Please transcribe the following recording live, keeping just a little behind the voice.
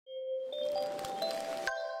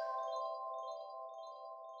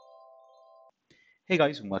Hey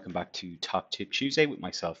guys, and welcome back to Top Tip Tuesday with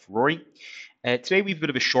myself, Rory. Today we have a bit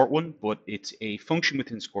of a short one, but it's a function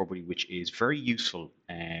within Scorebuddy which is very useful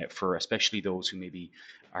for especially those who maybe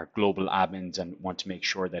are global admins and want to make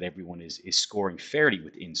sure that everyone is scoring fairly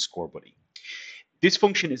within Scorebuddy. This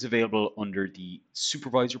function is available under the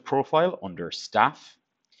supervisor profile under staff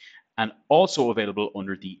and also available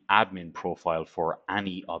under the admin profile for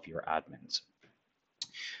any of your admins.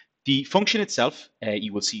 The function itself,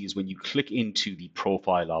 you will see, is when you click into the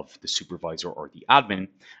profile of the supervisor or the admin,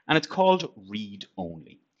 and it's called read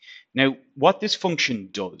only. Now, what this function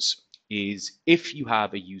does is if you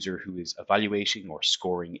have a user who is evaluating or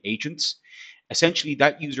scoring agents, essentially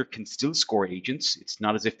that user can still score agents. It's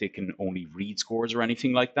not as if they can only read scores or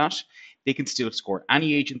anything like that. They can still score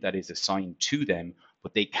any agent that is assigned to them,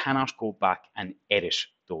 but they cannot go back and edit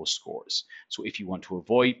those scores. So if you want to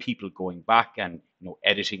avoid people going back and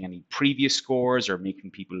editing any previous scores or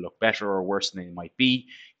making people look better or worse than they might be,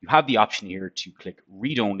 you have the option here to click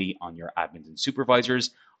read only on your admins and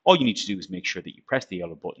supervisors. All you need to do is make sure that you press the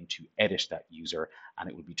yellow button to edit that user and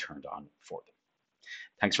it will be turned on for them.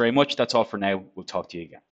 Thanks very much. That's all for now. We'll talk to you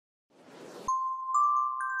again.